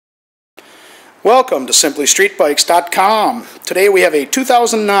Welcome to simplystreetbikes.com. Today we have a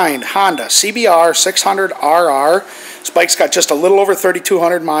 2009 Honda CBR600RR. This bike's got just a little over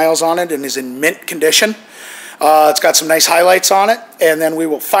 3,200 miles on it and is in mint condition. It's got some nice highlights on it, and then we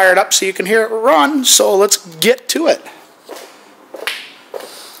will fire it up so you can hear it run. So let's get to it.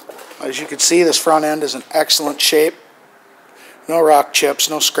 As you can see, this front end is in excellent shape. No rock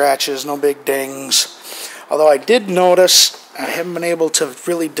chips, no scratches, no big dings. Although I did notice, I haven't been able to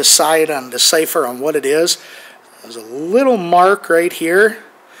really decipher on what it is. There's a little mark right here.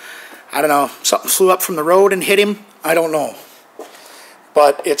 I don't know, something flew up from the road and hit him. I don't know.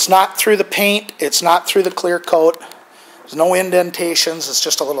 But it's not through the paint, it's not through the clear coat. There's no indentations, it's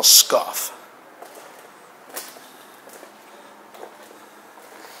just a little scuff.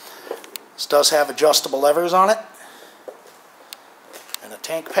 This does have adjustable levers on it and a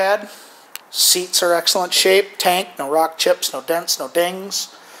tank pad. Seats are excellent shape. Tank, no rock chips, no dents, no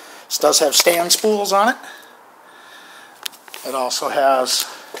dings. This does have stand spools on it. It also has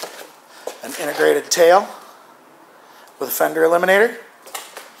an integrated tail with a fender eliminator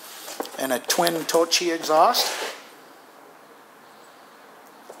and a twin Tochi exhaust.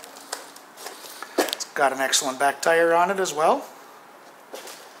 It's got an excellent back tire on it as well.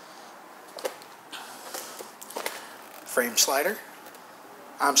 Frame slider.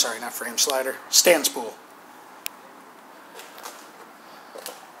 I'm sorry, not frame slider, stand spool.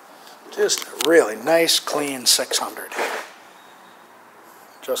 Just a really nice, clean 600.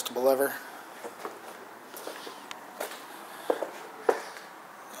 Adjustable lever.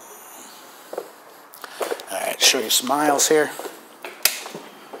 Alright, show you some miles here.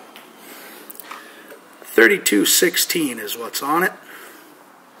 3216 is what's on it.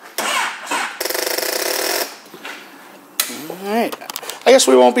 Alright. I guess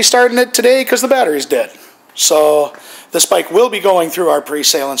we won't be starting it today because the battery's dead. So this bike will be going through our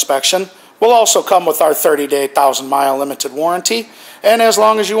pre-sale inspection. Will also come with our 30-day, 1,000-mile limited warranty. And as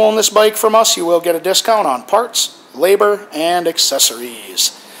long as you own this bike from us, you will get a discount on parts, labor, and accessories.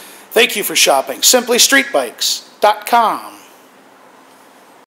 Thank you for shopping. SimplyStreetBikes.com.